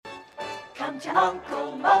to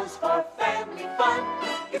Uncle Moe's for family fun.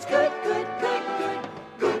 It's good, good, good, good,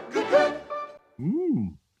 good, good, good.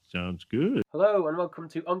 Sounds good. Hello and welcome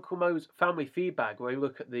to Uncle Moe's Family Feedback, where we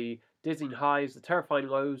look at the dizzying highs, the terrifying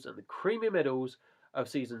lows, and the creamy middles of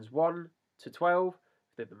seasons 1 to 12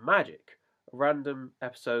 with the magic of random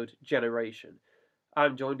episode generation.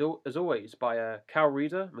 I'm joined as always by Cal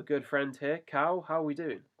Reader, my good friend here. Cal, how are we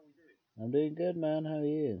doing? I'm doing good, man. How are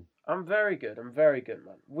you? I'm very good,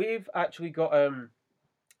 man. We've actually got,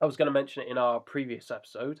 I was going to mention it in our previous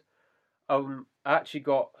episode. I actually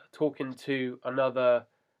got talking to another,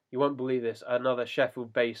 you won't believe this, another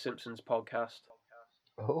Sheffield-based Simpsons podcast.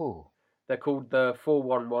 Oh. They're called the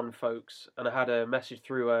 411 folks, and I had a message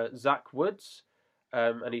through Zach Woods,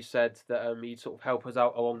 and he said that he'd sort of help us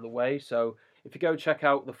out along the way. So if you go check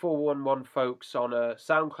out the 411 folks on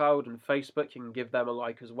SoundCloud and Facebook, you can give them a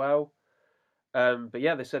like as well. But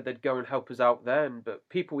yeah, they said they'd go and help us out then. But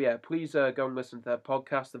people, yeah, please go and listen to their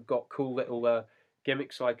podcast. They've got cool little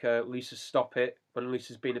gimmicks like Lisa's Stop It, when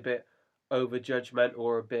Lisa's been a bit over judgmental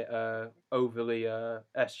or a bit overly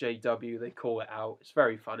SJW, they call it out. It's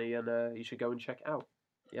very funny, and you should go and check it out.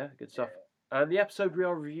 Yeah, good stuff. And the episode we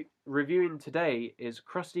are reviewing today is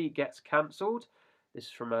Krusty Gets Cancelled. This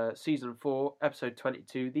is from Season 4, Episode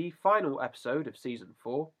 22, the final episode of Season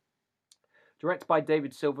 4. Directed by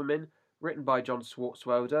David Silverman, written by John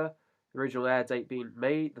Swartzwelder, the original air date being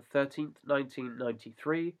May the 13th,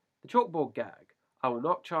 1993. The chalkboard gag, I will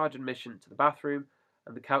not charge admission to the bathroom,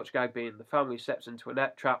 and the couch gag being the family steps into a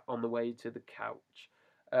net trap on the way to the couch.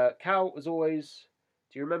 Cal, as always,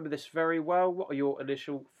 do you remember this very well? What are your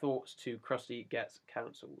initial thoughts to Krusty Gets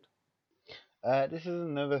Cancelled? This is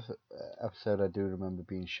another episode I do remember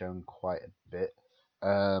being shown quite a bit.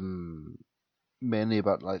 Mainly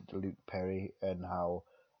about like Luke Perry and how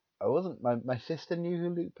I wasn't. My sister knew who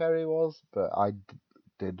Luke Perry was, but I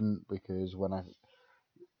didn't, because when I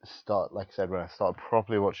started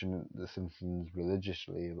properly watching The Simpsons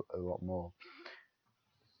religiously a lot more,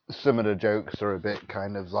 some of the jokes are a bit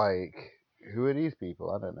kind of like, who are these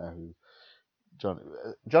people? I don't know who.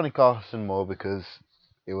 Johnny Carson more, because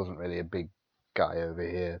he wasn't really a big guy over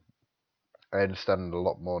here. I understand a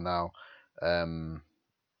lot more now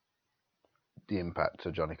the impact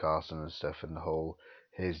of Johnny Carson and stuff, and the whole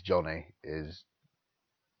 "here's Johnny" is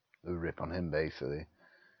a rip on him basically.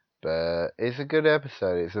 But it's a good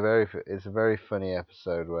episode. It's a very funny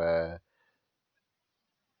episode where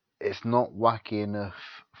it's not wacky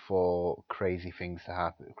enough for crazy things to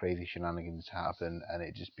happen, crazy shenanigans to happen, and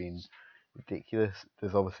it just being ridiculous.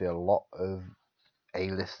 There's obviously a lot of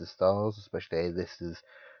A-lister stars, especially A-listers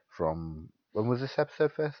from, when was this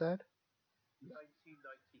episode first aired?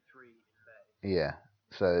 1993 in May. Yeah,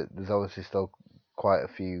 so there's obviously still quite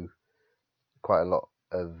a lot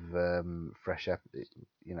of fresh,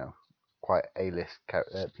 quite A-list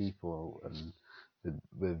people, and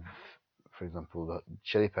with, for example, the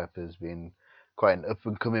Chili Peppers being quite an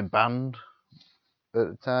up-and-coming band at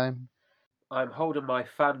the time. I'm holding my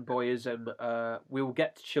fanboyism. We will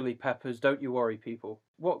get to Chili Peppers, don't you worry, people.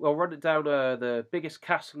 I'll run it down the biggest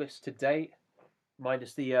cast list to date,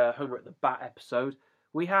 minus the Homer at the Bat episode.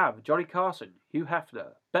 We have Johnny Carson, Hugh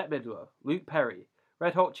Hefner, Bette Midler, Luke Perry,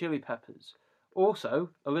 Red Hot Chili Peppers. Also,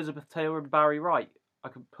 Elizabeth Taylor and Barry White. I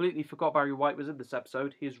completely forgot Barry White was in this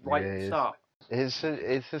episode. He is right at the start.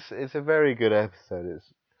 It's a very good episode.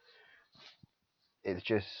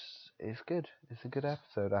 It's good. It's a good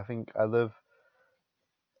episode. I think I love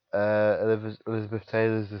Elizabeth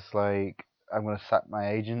Taylor's just like, I'm gonna sack my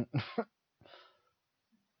agent.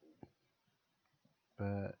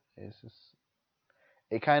 But it's just,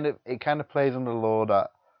 it kind of plays on the law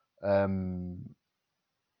that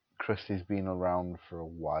Krusty's been around for a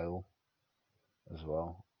while as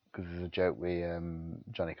well, because there's a joke with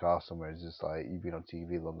Johnny Carson where it's just like, you've been on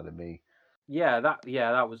TV longer than me. Yeah,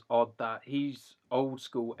 that was odd. That he's old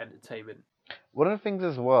school entertainment. One of the things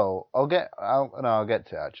as well, I'll get to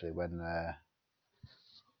it actually when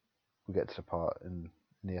we get to the part in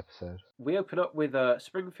the episode. We open up with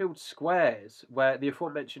Springfield Squares, where the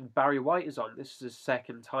aforementioned Barry White is on. This is his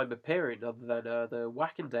second time appearing, other than the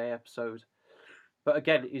Whacking Day episode. But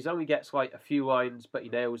again, he only gets like a few lines, but he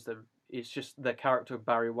nails them. It's just the character of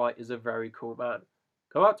Barry White is a very cool man.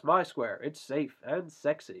 Come out to my square, it's safe and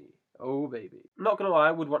sexy. Oh, baby. I'm not gonna lie,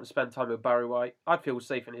 I would want to spend time with Barry White. I'd feel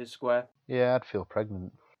safe in his square. Yeah, I'd feel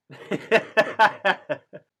pregnant.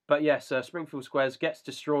 But yes, Springfield Squares gets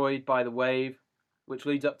destroyed by the wave, which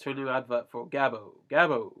leads up to a new advert for Gabbo,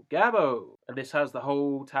 Gabbo, Gabbo. And this has the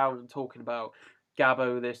whole town talking about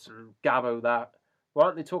Gabbo this and Gabbo that. Why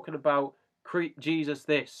aren't they talking about Jesus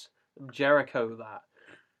this and Jericho that?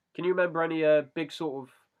 Can you remember any big sort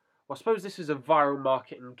of I suppose this is a viral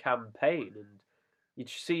marketing campaign, and you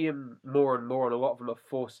see him more and more, and a lot of them are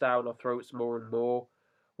forced down our throats more and more.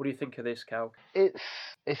 What do you think of this, Cal?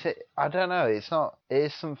 I don't know. It's not. It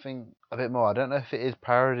is something a bit more. I don't know if it is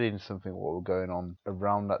parodying something what was going on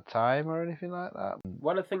around that time or anything like that.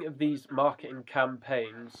 When I think of these marketing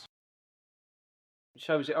campaigns, it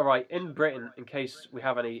shows it. All right, in Britain, in case we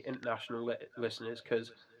have any international listeners,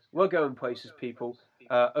 because we're going places, people.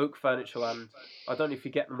 Oak Furniture Land. I don't know if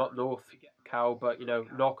you get them up north, Cal, but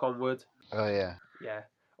knock on wood. Oh yeah. Yeah,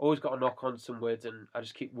 always got to knock on some wood, and I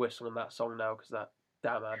just keep whistling that song now because that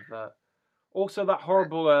damn advert. Also, that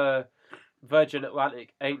horrible Virgin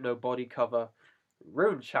Atlantic Ain't No Body cover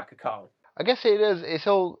ruined Chaka Khan. I guess it is. It's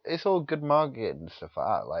all good marketing and stuff like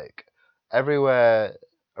that. Like everywhere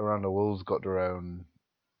around the world's got their own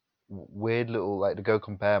weird little like the Go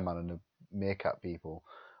Compare Man and the Meerkat people.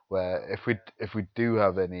 Where if we do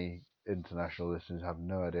have any international listeners, have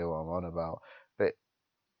no idea what I'm on about. But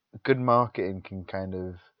good marketing can kind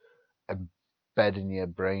of embed in your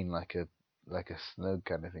brain like a snug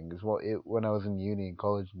kind of thing. Because when I was in uni and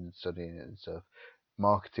college and studying it and stuff,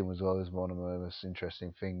 marketing was always one of my most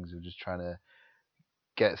interesting things. Of just trying to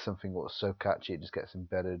get something what's so catchy it just gets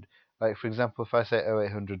embedded. Like for example, if I say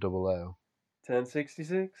 0800 00,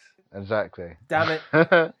 1066. exactly. Damn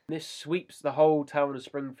it! This sweeps the whole town of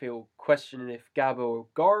Springfield, questioning if Gabbo or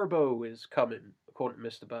Garbo is coming, according to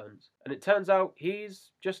Mr. Burns. And it turns out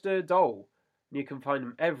he's just a doll, and you can find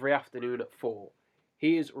him every afternoon at 4.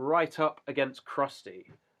 He is right up against Krusty,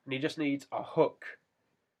 and he just needs a hook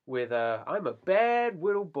with I'm a bad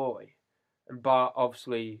little boy. And Bart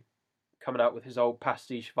obviously coming out with his old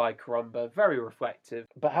pastiche by Caramba, very reflective.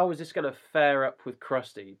 But how is this going to fare up with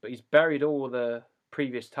Krusty? But he's buried all the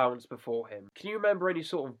previous talents before him. Can you remember any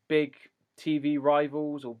sort of big TV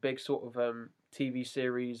rivals or big sort of TV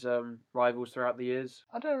series rivals throughout the years?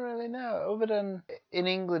 I don't really know. Other than in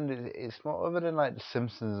England, it's more other than like The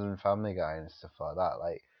Simpsons and Family Guy and stuff like that.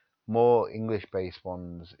 Like more English-based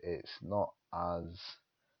ones, it's not as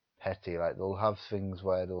petty. Like they'll have things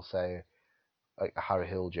where they'll say, like a Harry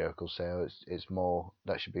Hill joke will say, oh, it's more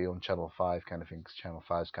that should be on Channel 5 kind of thing. Cause Channel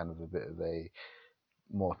 5 is kind of a bit of a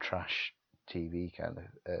more trash TV kind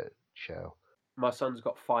of show. My son's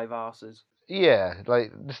got 5 arses. Yeah,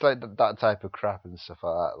 like just like that type of crap and stuff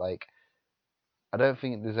like that. Like, I don't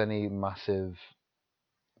think there's any massively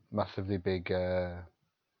big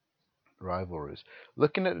rivalries.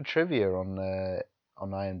 Looking at the trivia on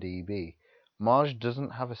IMDb, Marge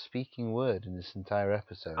doesn't have a speaking word in this entire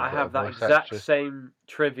episode. I have that exact same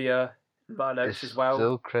trivia in my notes as well.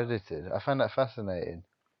 Still credited. I find that fascinating.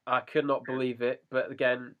 I could not believe it, but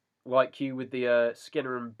again, like you with the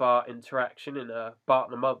Skinner and Bart interaction in Bart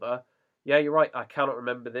and the Mother, yeah, you're right. I cannot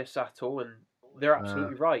remember this at all, and they're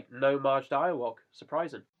absolutely right. No Marge dialogue.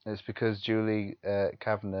 Surprising. It's because Julie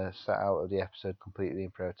Kavanagh sat out of the episode completely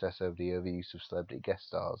in protest over the overuse of celebrity guest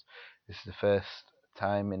stars. This is the first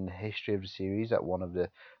time in the history of the series that one of the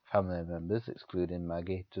family members, excluding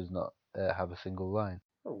Maggie, does not have a single line.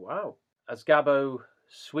 Oh, wow. As Gabbo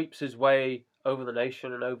sweeps his way over the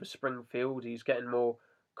nation and over Springfield, he's getting more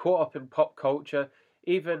caught up in pop culture.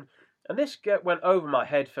 And this went over my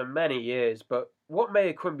head for many years, but what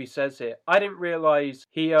Mayor Quimby says here, I didn't realise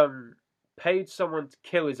he paid someone to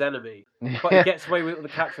kill his enemy, but he gets away with the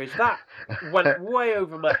catchphrase. That went way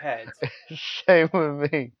over my head. Shame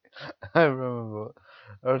with me. I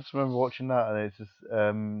just remember watching that, and it's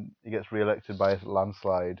just he gets re-elected by a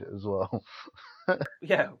landslide as well.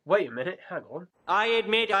 Yeah, wait a minute, hang on. I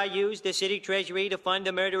admit I used the city treasury to fund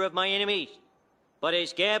the murder of my enemies, but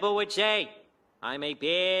as Gabbo would say, I'm a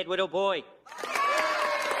bad little boy.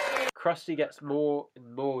 Krusty gets more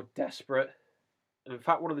and more desperate, and in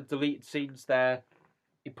fact, one of the deleted scenes there,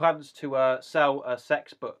 he plans to sell a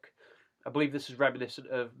sex book. I believe this is reminiscent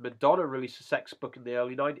of Madonna released a sex book in the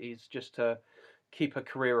early 90s just to keep her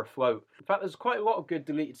career afloat. In fact, there's quite a lot of good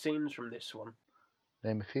deleted scenes from this one.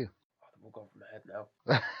 Name a few. Oh, they've all gone from my head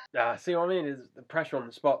now. See what I mean? Is the pressure on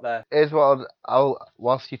the spot there. Here's what I'll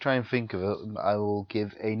whilst you try and think of it, I will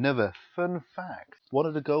give another fun fact. One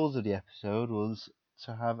of the goals of the episode was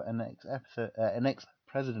to have an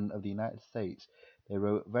ex-president of the United States. They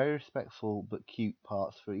wrote very respectful but cute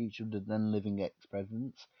parts for each of the then living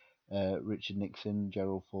ex-presidents. Richard Nixon,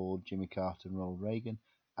 Gerald Ford, Jimmy Carter and Ronald Reagan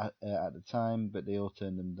at the time, but they all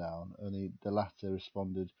turned them down. Only the latter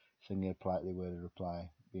responded, singing a politely worded reply,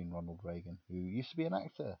 being Ronald Reagan, who used to be an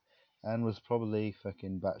actor and was probably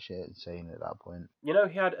fucking batshit insane at that point. You know,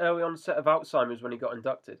 he had early onset of Alzheimer's when he got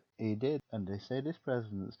inducted. He did, and they say this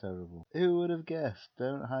president's terrible. Who would have guessed?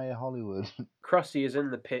 Don't hire Hollywood. Krusty is in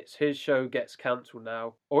the pits. His show gets cancelled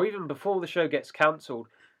now. Or even before the show gets cancelled,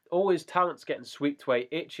 all his talent's getting swept away.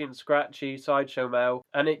 Itchy and Scratchy, Sideshow Mel,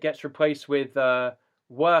 and it gets replaced with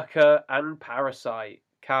Worker and Parasite.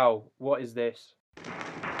 Cal, what is this?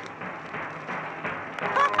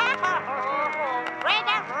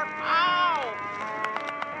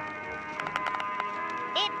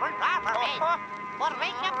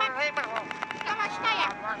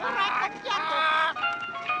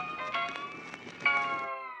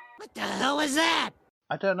 What the hell was that?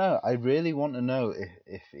 I don't know. I really want to know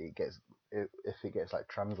if it gets like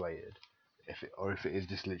translated, or if it is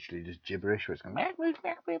just literally just gibberish where it's going. It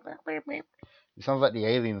sounds like the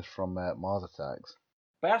aliens from Mars Attacks.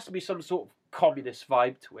 There has to be some sort of communist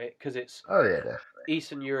vibe to it because it's Oh yeah, definitely.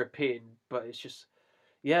 Eastern European, but it's just,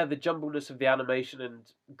 yeah, the jumbleness of the animation and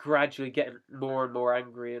gradually getting more and more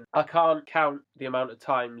angry. And I can't count the amount of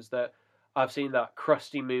times that I've seen that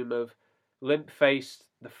crusty meme of limp-faced,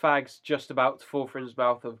 the fag's just about to fall from his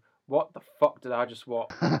mouth of, what the fuck did I just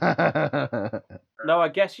watch? Now, I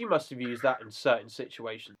guess you must have used that in certain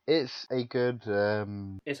situations. It's a good.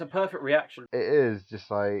 It's a perfect reaction. It is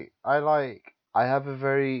just like I have a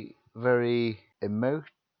very very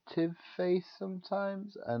emotive face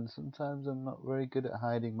sometimes, and sometimes I'm not very good at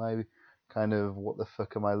hiding my kind of what the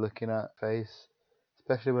fuck am I looking at face,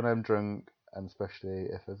 especially when I'm drunk, and especially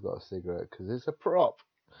if I've got a cigarette, because it's a prop.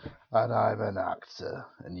 And I'm an actor,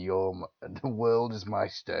 and the world is my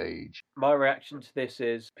stage. My reaction to this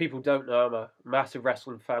is, people don't know I'm a massive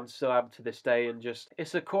wrestling fan, still am to this day, and just,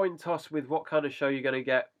 it's a coin toss with what kind of show you're going to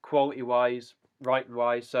get, quality-wise,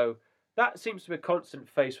 writing-wise, so that seems to be a constant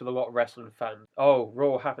face with a lot of wrestling fans. Oh,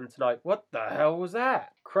 Raw happened tonight. What the hell was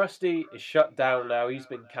that? Krusty is shut down now, he's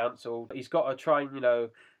been cancelled. He's got to try and,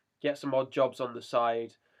 get some odd jobs on the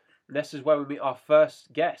side. And this is where we meet our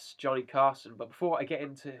first guest, Johnny Carson. But before I get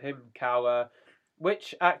into him, Cal,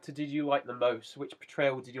 which actor did you like the most? Which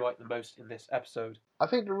portrayal did you like the most in this episode? I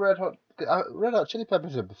think the Red Hot Chili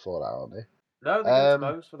Peppers are before that, aren't they? No, they're the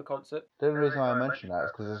most for the concert. The only reason why I mention that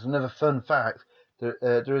is because there's another fun fact.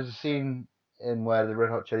 There is a scene in where the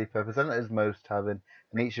Red Hot Chili Peppers, and it is most having,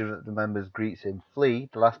 and each of the members greets him. Flea,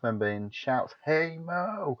 the last member, shouts, "Hey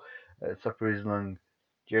Mo!" at the top of his lung.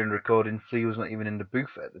 During the recording, Flea was not even in the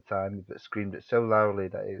booth at the time, but screamed it so loudly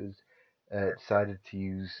that it was decided to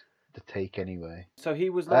use the take anyway. So he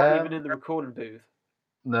was not even in the recording booth?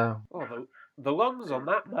 No. Oh, the lungs on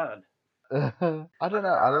that man. I don't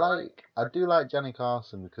know. I do like Johnny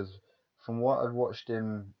Carson because from what I've watched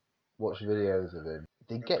videos of him,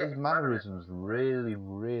 they get his mannerisms really,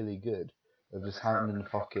 really good. Of just hand in the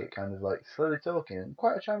pocket, kind of like slowly talking, and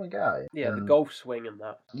quite a charming guy. Yeah, the golf swing and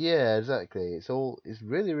that. Yeah, exactly. It's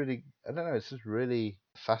really, really, I don't know, it's just really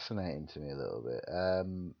fascinating to me a little bit.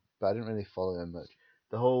 But I didn't really follow him much.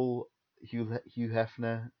 The whole Hugh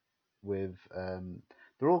Hefner with,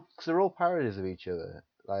 they're all parodies of each other.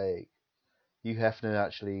 Like, Hugh Hefner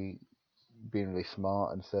actually being really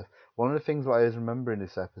smart and stuff. One of the things that I always remember in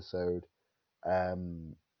this episode,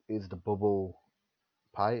 is the bubble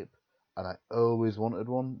pipe. And I always wanted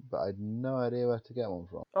one, but I had no idea where to get one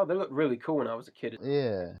from. Oh, they looked really cool when I was a kid.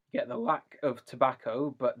 Yeah. Get the lack of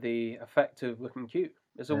tobacco, but the effect of looking cute.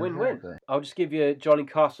 It's a win-win. Exactly. I'll just give you Johnny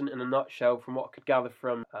Carson in a nutshell from what I could gather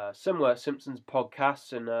from similar Simpsons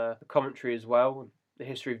podcasts and the commentary as well, the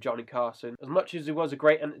history of Johnny Carson. As much as he was a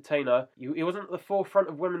great entertainer, he wasn't at the forefront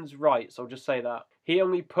of women's rights, I'll just say that. He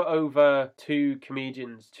only put over two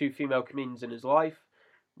female comedians in his life.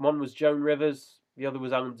 One was Joan Rivers, the other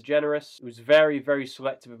was Ellen DeGeneres. He was very, very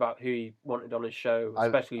selective about who he wanted on his show,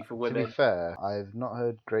 especially for women. To be fair, I've not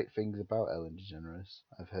heard great things about Ellen DeGeneres.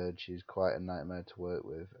 I've heard she's quite a nightmare to work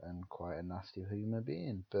with and quite a nasty human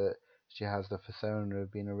being, but she has the persona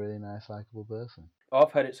of being a really nice, likeable person.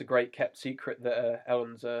 I've heard it's a great kept secret that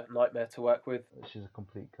Ellen's a nightmare to work with. She's a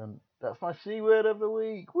complete cunt. That's my C word of the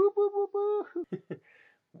week. Whoop, whoop, whoop, whoop.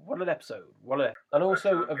 What an episode. And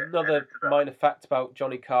also another minor fact about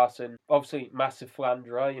Johnny Carson, obviously massive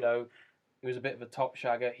philanderer, he was a bit of a top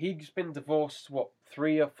shagger. He's been divorced,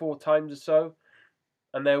 3 or 4 times or so?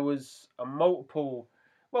 And there was a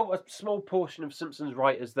small portion of Simpsons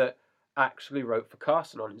writers that actually wrote for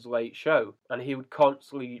Carson on his late show. And he would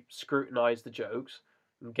constantly scrutinise the jokes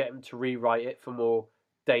and get him to rewrite it for more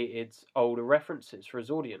dated, older references for his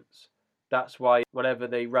audience. That's why whenever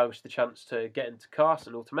they relished the chance to get into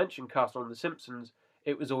Carson or to mention Carson on The Simpsons,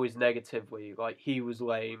 it was always negatively, like he was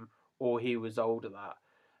lame or he was older that.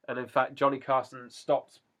 And in fact, Johnny Carson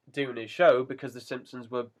stopped doing his show because The Simpsons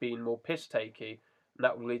were being more piss-takey, and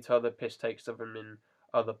that would lead to other piss takes of him in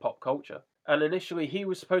other pop culture. And initially, he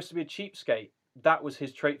was supposed to be a cheapskate. That was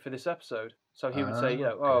his trait for this episode. So he would say, okay.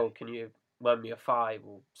 oh, can you lend me a 5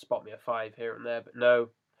 or spot me a 5 here and there? But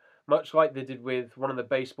no, much like they did with one of the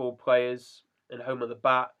baseball players in Homer the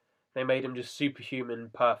Bat. They made him just superhuman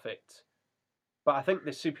perfect. But I think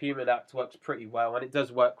the superhuman act works pretty well, and it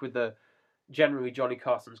does work with the generally Johnny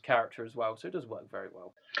Carson's character as well, so it does work very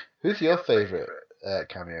well. Who's your favourite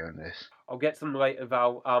cameo in this? I'll get to them later,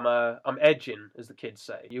 Val. I'm edging, as the kids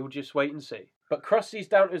say. You'll just wait and see. But Krusty's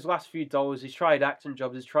down to his last few dollars. He's tried acting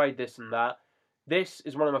jobs. He's tried this and that. This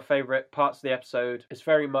is one of my favourite parts of the episode. It's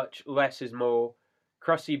very much less is more.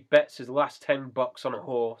 Krusty bets his last $10 on a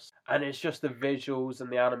horse. And it's just the visuals and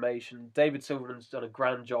the animation. David Silverman's done a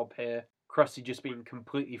grand job here. Krusty just being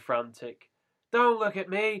completely frantic. Don't look at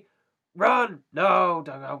me. Run. No,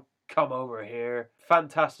 don't come over here.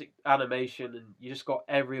 Fantastic animation, and you just got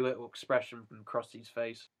every little expression from Krusty's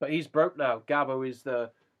face. But he's broke now. Gabbo is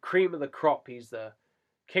the cream of the crop. He's the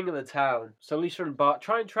king of the town. So Lisa and Bart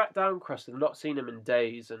try and track down Krusty. They've not seen him in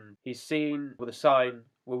days, and he's seen with a sign,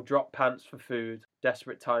 "We'll drop pants for food.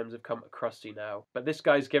 Desperate times have come to Krusty now." But this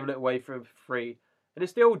guy's giving it away for free. And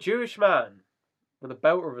it's the old Jewish man with a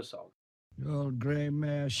belter of a song. The old gray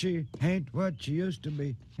mare, she ain't what she used to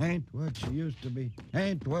be, ain't what she used to be,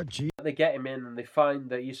 ain't what she... They get him in and they find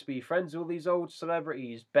that he used to be friends with all these old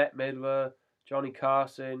celebrities, Bette Midler, Johnny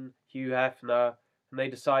Carson, Hugh Hefner, and they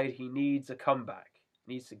decide he needs a comeback.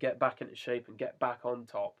 He needs to get back into shape and get back on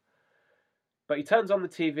top. But he turns on the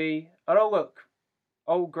TV, and oh look,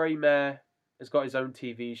 old grey mare has got his own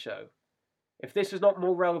TV show. If this is not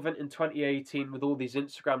more relevant in 2018 with all these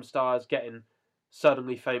Instagram stars getting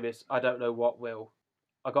suddenly famous, I don't know what will.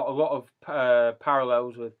 I got a lot of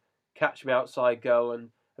parallels with Catch Me Outside Girl, and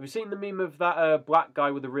have you seen the meme of that black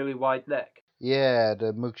guy with a really wide neck? Yeah,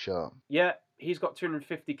 the mugshot. Yeah, he's got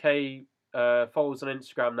 250k followers on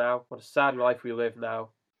Instagram now. What a sad life we live now.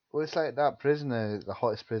 Well, it's like that prisoner, the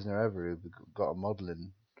hottest prisoner ever, who got a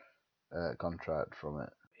modelling contract from it.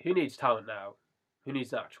 Who needs talent now? Who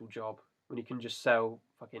needs an actual job when you can just sell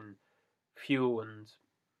fucking fuel and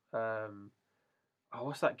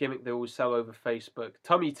what's that gimmick they always sell over Facebook?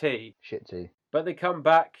 Tummy tea. Shit tea. But they come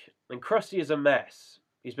back, and Krusty is a mess.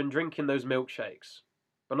 He's been drinking those milkshakes,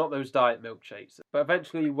 but not those diet milkshakes. But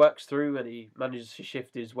eventually he works through and he manages to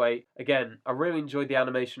shift his weight. Again, I really enjoyed the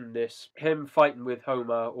animation in this. Him fighting with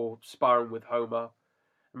Homer or sparring with Homer.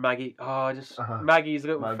 Maggie, Maggie's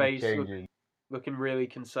little face looking really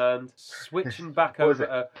concerned. Switching back over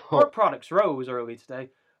to our products rose early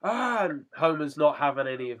today. And Homer's not having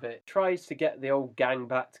any of it. Tries to get the old gang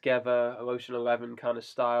back together, Ocean 11 kind of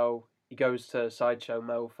style. He goes to Sideshow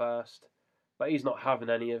Mel first, but he's not having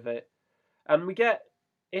any of it. And we get,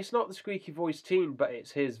 it's not the squeaky voiced teen, but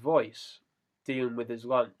it's his voice dealing with his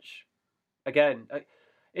lunch. Again,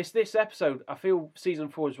 it's this episode, I feel season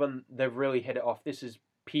 4 is when they've really hit it off. This is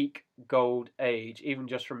peak gold age, even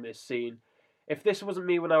just from this scene. If this wasn't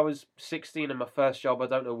me when I was 16 in my first job, I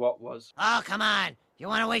don't know what was. Oh, come on. You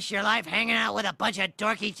want to waste your life hanging out with a bunch of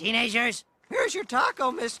dorky teenagers? Here's your taco,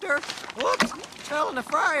 mister. Whoops, fell in the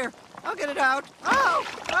fryer. I'll get it out. Oh!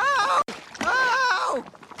 Oh! Oh!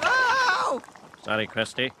 Oh! Sorry,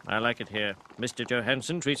 Krusty. I like it here. Mr.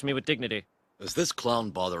 Johansson treats me with dignity. Is this clown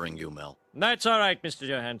bothering you, Mel? That's all right, Mr.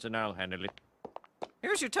 Johansson. I'll handle it.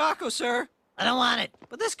 Here's your taco, sir. I don't want it.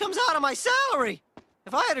 But this comes out of my salary.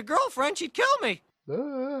 If I had a girlfriend, she'd kill me.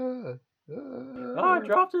 I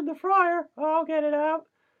dropped in the fryer. I'll get it out.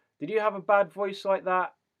 Did you have a bad voice like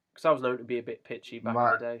that? Because I was known to be a bit pitchy back in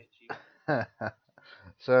the day.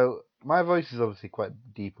 So, my voice is obviously quite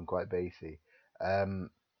deep and quite bassy.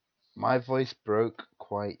 My voice broke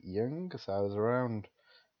quite young, so I was around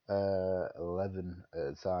 11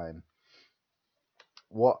 at the time.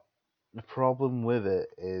 What the problem with it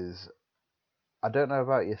is, I don't know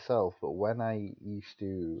about yourself, but when I used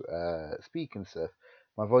to speak and stuff,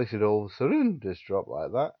 my voice would all of a sudden just drop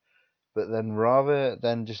like that. But then rather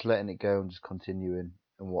than just letting it go and just continuing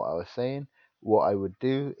in what I was saying, what I would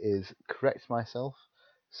do is correct myself.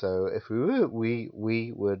 So if we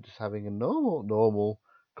were just having a normal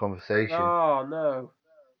conversation. Oh, no.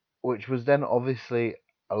 Which was then obviously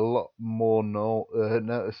a lot more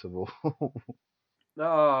noticeable.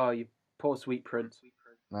 Oh, you poor sweet prince.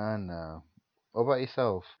 I know. What about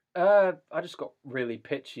yourself? I just got really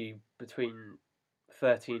pitchy between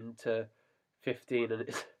 13 to 15, and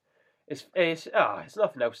it's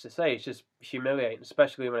nothing else to say. It's just humiliating,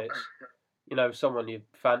 especially when it's someone you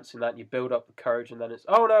fancy that, and you build up the courage, and then it's,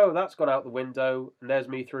 oh no, that's gone out the window, and there's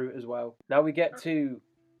me through it as well. Now we get to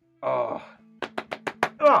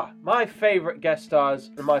my favourite guest stars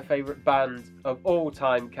and my favourite band of all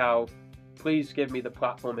time, Cal. Please give me the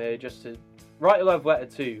platform here just to write a love letter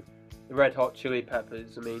to the Red Hot Chili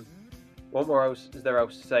Peppers. I mean, what more else is there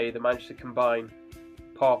else to say? They managed to combine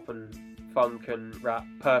pop and funk and rap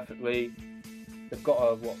perfectly. They've got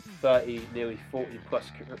a 30, nearly 40 plus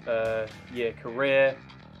year career.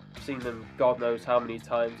 I've seen them God knows how many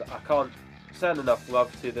times. I can't send enough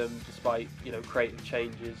love to them, despite creative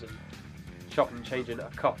changes and chopping and changing a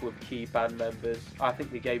couple of key band members. I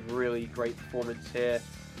think they gave a really great performance here.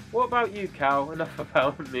 What about you, Cal? Enough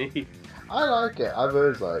about me. I like it. I've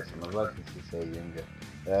always liked them. I've liked them since I was younger.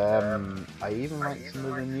 I even like some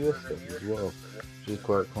of the newer stuff as well, which is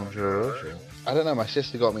quite controversial. I don't know, my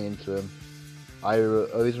sister got me into them. I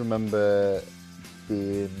always remember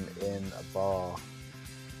being in a bar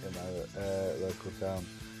in my local town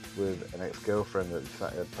with an ex-girlfriend at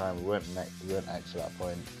the time. We weren't ex at that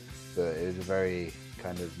point, but it was a very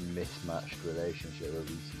kind of mismatched relationship where we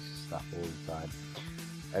used to snap all the time.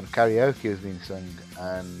 And karaoke was being sung,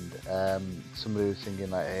 and somebody was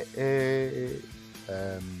singing like, hey,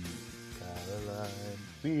 Caroline,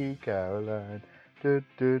 sweet Caroline, do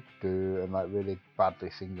do do, and like really badly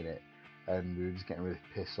singing it, and we were just getting really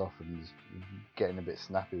pissed off and just getting a bit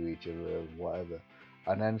snappy with each other or whatever.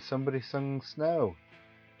 And then somebody sung Snow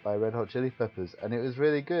by Red Hot Chili Peppers, and it was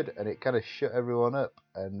really good, and it kind of shut everyone up,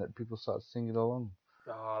 and people started singing along.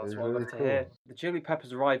 Oh, that's It what I was love to really hear. cool. The Chili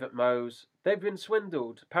Peppers arrive at Moe's. They've been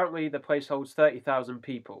swindled. Apparently, the place holds 30,000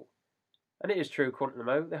 people. And it is true, according to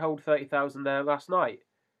Moe, they hold 30,000 there last night.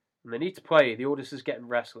 And they need to play. The audience is getting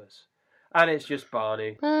restless. And it's just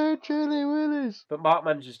Barney. Hey, Chili Willies! But Mark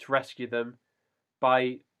manages to rescue them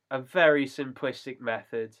by a very simplistic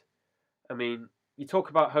method. I mean, you talk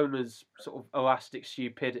about Homer's sort of elastic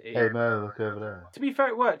stupidity. Hey, Mo, look over there. To be fair,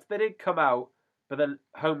 it worked. They did come out, but then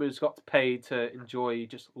Homer's got paid to enjoy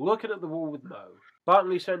just looking at the wall with Moe. Bart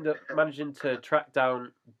and Lisa end up managing to track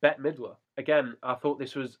down Bette Midler. Again, I thought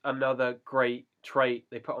this was another great trait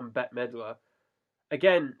they put on Bette Midler.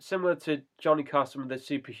 Again, similar to Johnny Carson with the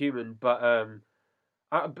Superhuman, but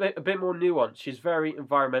a bit more nuanced. She's very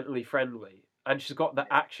environmentally friendly, and she's got the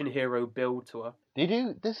action hero build to her.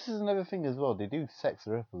 This is another thing as well, they do sex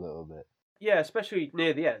her up a little bit. Yeah, especially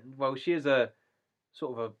near the end. Well, she is a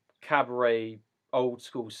sort of a cabaret old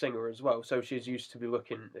school singer as well, so she's used to be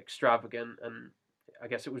looking extravagant, and I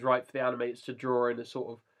guess it was right for the animators to draw in a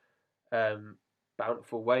sort of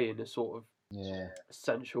bountiful way, in a sort of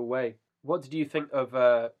essential way. What did you think of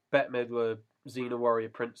Bette Midler, Xena Warrior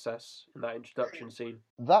Princess, in that introduction scene?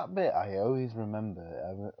 That bit I always remember.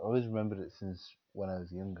 I've always remembered it since when I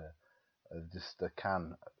was younger. Of just a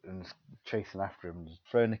can and just chasing after him, just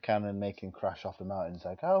throwing a can and making him crash off the mountain. It's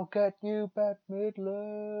like, I'll get you, Bette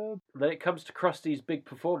Midler. Then it comes to Krusty's big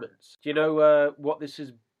performance. Do you know what this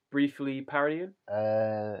is briefly parodying?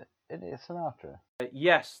 It's Sinatra.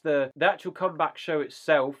 Yes, the actual comeback show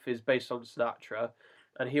itself is based on Sinatra,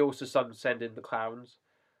 and he also sung Send in the Clowns.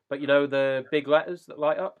 But you know the big letters that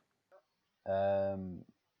light up?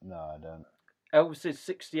 No, I don't. Elvis's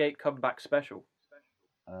 68 comeback special.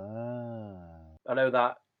 I know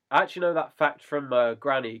that. I actually know that fact from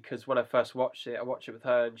Granny, because when I first watched it, I watched it with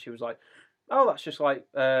her, and she was like, oh, that's just like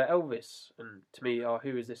Elvis. And to me, oh,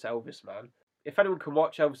 who is this Elvis man? If anyone can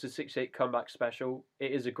watch Elvis's 68 comeback special,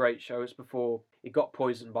 it is a great show. It's before he got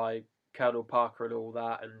poisoned by Colonel Parker and all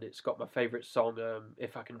that, and it's got my favourite song,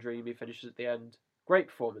 If I Can Dream. He finishes at the end. Great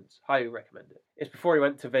performance. Highly recommend it. It's before he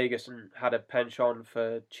went to Vegas and had a penchant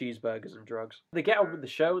for cheeseburgers and drugs. They get on with the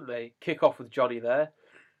show and they kick off with Johnny there.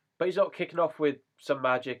 But he's not kicking off with some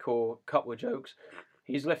magic or a couple of jokes.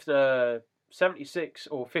 He's lifting a 76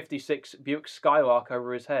 or 56 Buick Skylark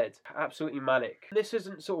over his head. Absolutely manic. This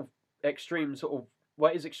isn't sort of extreme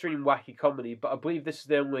it is extreme wacky comedy, but I believe this is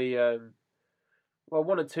the only,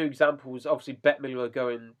 one or two examples. Obviously, Bette Midler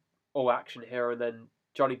going all action here, and then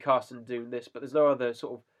Johnny Carson doing this, but there's no other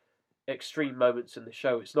sort of extreme moments in the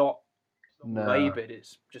show. It's not labored,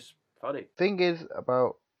 it's just funny. Thing is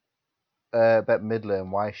about Bette Midler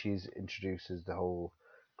and why she's introduced as the whole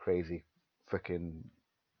crazy freaking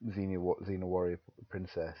Xena Warrior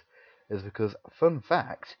Princess is because, fun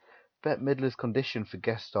fact, Bette Midler's condition for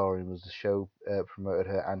guest starring was the show promoted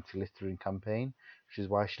her anti-littering campaign, which is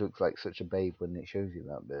why she looks like such a babe when it shows you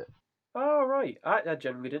that bit. Oh, right. I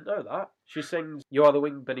genuinely didn't know that. She sings You Are the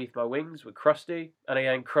Wind Beneath My Wings with Krusty. And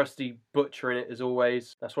again, Krusty butchering it as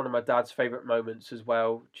always. That's one of my dad's favourite moments as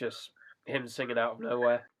well. Just him singing out of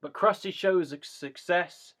nowhere. But Krusty shows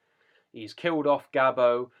success. He's killed off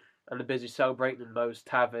Gabbo and they're busy celebrating in Moe's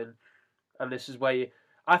Tavern. And this is where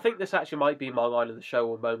I think this actually might be my line of the show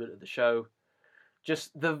or moment of the show.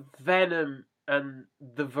 Just the venom and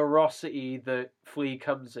the ferocity that Flea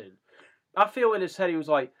comes in. I feel in his head he was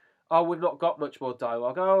like, oh, we've not got much more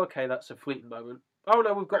dialogue. Oh, okay, that's a fleeting moment. Oh,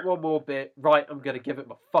 no, we've got one more bit. Right, I'm going to give it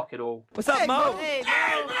my fucking all. What's up, Mo?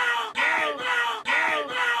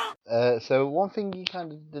 So one thing you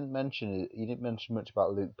kind of didn't mention is you didn't mention much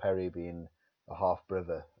about Luke Perry being a half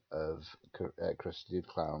brother of Krusty the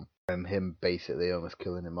Clown. Him basically almost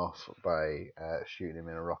killing him off by shooting him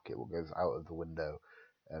in a rocket that goes out of the window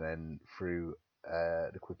and then through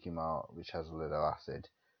the Quickie Mart, which has a little acid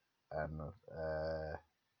and a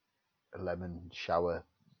lemon shower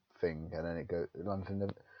thing, and then it lands in a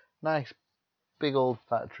nice big old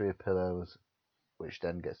factory of pillows, which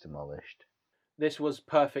then gets demolished. This was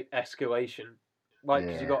perfect escalation. Like,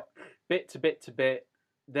 'cause you got bit to bit to bit,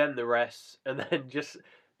 then the rest, and then just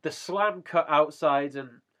the slam cut outside.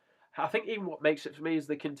 And I think even what makes it for me is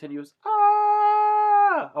the continuous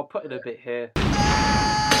ah. I'll put in a bit here.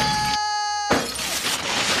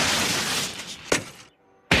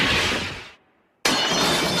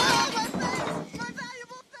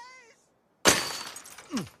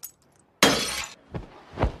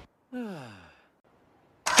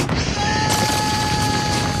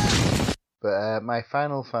 But my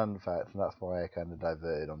final fun fact, and that's why I kind of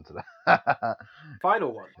diverted onto that.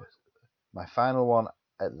 Final one. My final one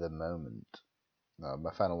at the moment, no,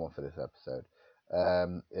 my final one for this episode,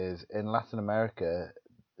 is in Latin America,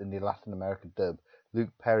 in the Latin American dub, Luke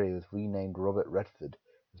Perry was renamed Robert Redford,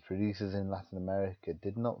 as producers in Latin America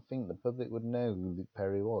did not think the public would know who Luke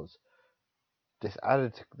Perry was. This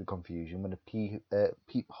added to the confusion when a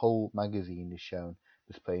Peephole magazine is shown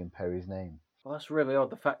displaying Perry's name. Well, that's really odd.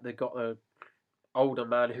 The fact they got a older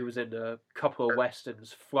man who was in a couple of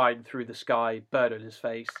westerns flying through the sky, burning his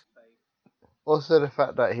face. Also, the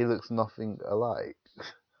fact that he looks nothing alike.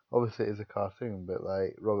 Obviously, it's a cartoon, but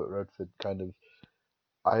like Robert Redford, kind of.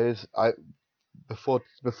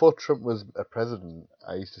 Before Trump was a president,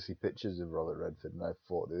 I used to see pictures of Robert Redford, and I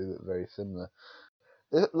thought they looked very similar.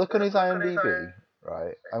 Look on his IMDb,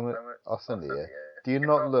 right? I'll send it you. Do you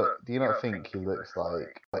not think he looks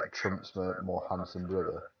like Trump's more handsome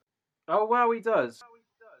brother? Oh wow, he does.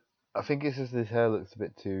 I think it's just his hair looks a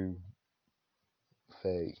bit too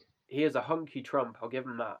fake. He is a hunky Trump, I'll give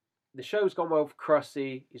him that. The show's gone well for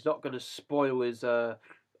Krusty. He's not going to spoil his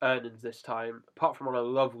earnings this time, apart from on a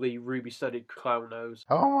lovely ruby-studded clown nose.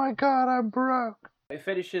 Oh my god, I'm broke! It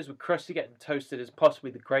finishes with Krusty getting toasted as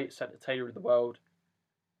possibly the greatest entertainer in the world.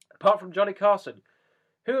 Apart from Johnny Carson,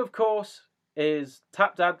 who of course is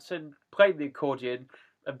tap dancing, playing the accordion,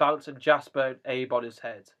 and bouncing Jasper and Abe on his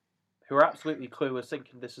head, who are absolutely clueless,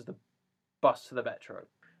 thinking this is the bus to the metro.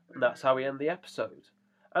 And that's how we end the episode.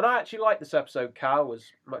 And I actually like this episode, Cal,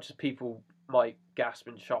 as much as people might gasp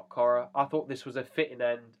in shock horror. I thought this was a fitting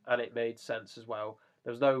end, and it made sense as well.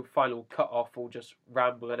 There was no final cut-off or just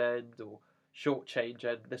rambling end or short change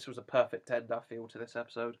end. This was a perfect end, I feel, to this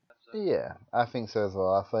episode. Yeah, I think so as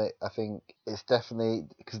well. I think it's definitely,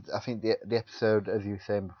 because I think the episode, as you were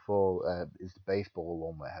saying before, is the baseball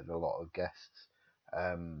one where it had a lot of guests.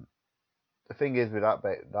 The thing is with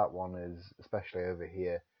that one is, especially over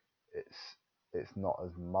here, it's not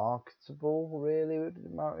as marketable really with the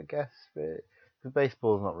amount of guests, because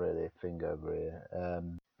baseball's not really a thing over here.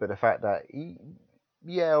 But the fact that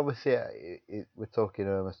obviously we're talking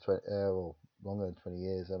almost 20, longer than 20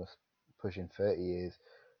 years, almost pushing 30 years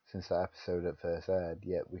since that episode at first aired.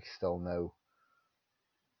 Yet we still know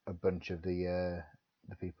a bunch of the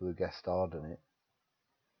people who guest starred in it.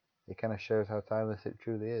 It kind of shows how timeless it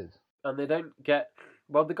truly is. And they don't get...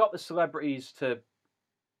 Well, they got the celebrities to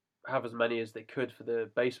have as many as they could for the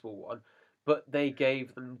baseball one, but they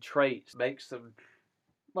gave them traits, makes them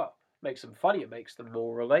funny, it makes them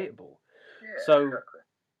more relatable. Yeah, so, exactly.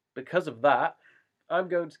 Because of that, I'm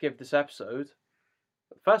going to give this episode,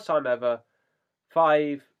 for the first time ever,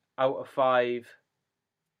 5 out of 5,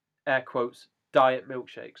 air quotes, diet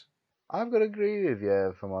milkshakes. I've got to agree with you,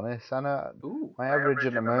 if I'm honest. I know my average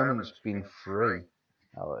at the moment's been 3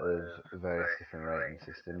 out of various different rating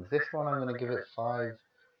systems. This one I'm going to give it 5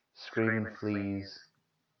 screaming fleas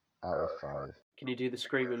out of 5. Can you do the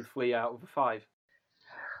screaming flea out of a 5?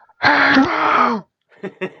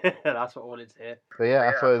 That's what I wanted to hear. But yeah,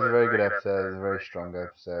 I thought it was a very good episode. It was a very strong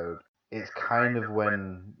episode. It's kind of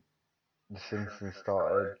when The Simpsons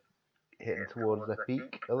started hitting towards their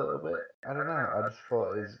peak a little bit. I don't know. I just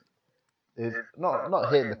thought it's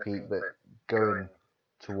not hitting the peak, but going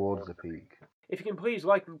towards the peak. If you can please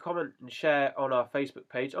like and comment and share on our Facebook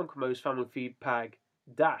page, Uncle Mo's Family Feud Pag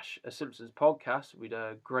 - a Simpsons podcast, we'd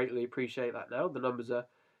greatly appreciate that now. The numbers are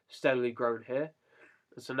steadily growing here.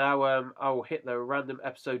 And so now I will hit the random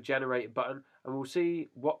episode generator button and we'll see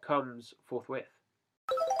what comes forthwith.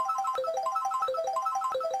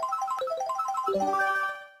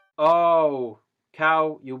 Oh,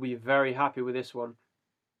 Cal, you'll be very happy with this one.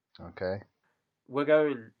 Okay.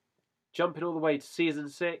 We're jumping all the way to season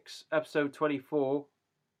 6, episode 24,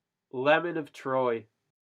 Lemon of Troy.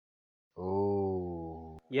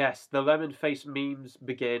 Oh. Yes, the lemon face memes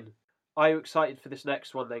begin. Are you excited for this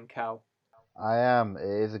next one then, Cal? I am. It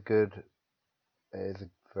is a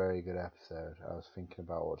very good episode. I was thinking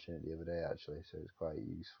about watching it the other day actually, so it's quite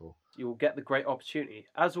useful. You'll get the great opportunity,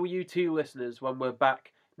 as will you too, listeners, when we're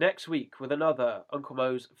back next week with another Uncle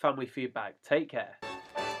Mo's Family Feedback. Take care.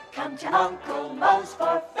 Come to Uncle Mo's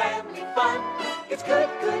for family fun. It's good,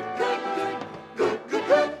 good, good, good, good, good,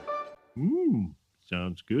 good.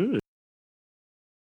 Sounds good.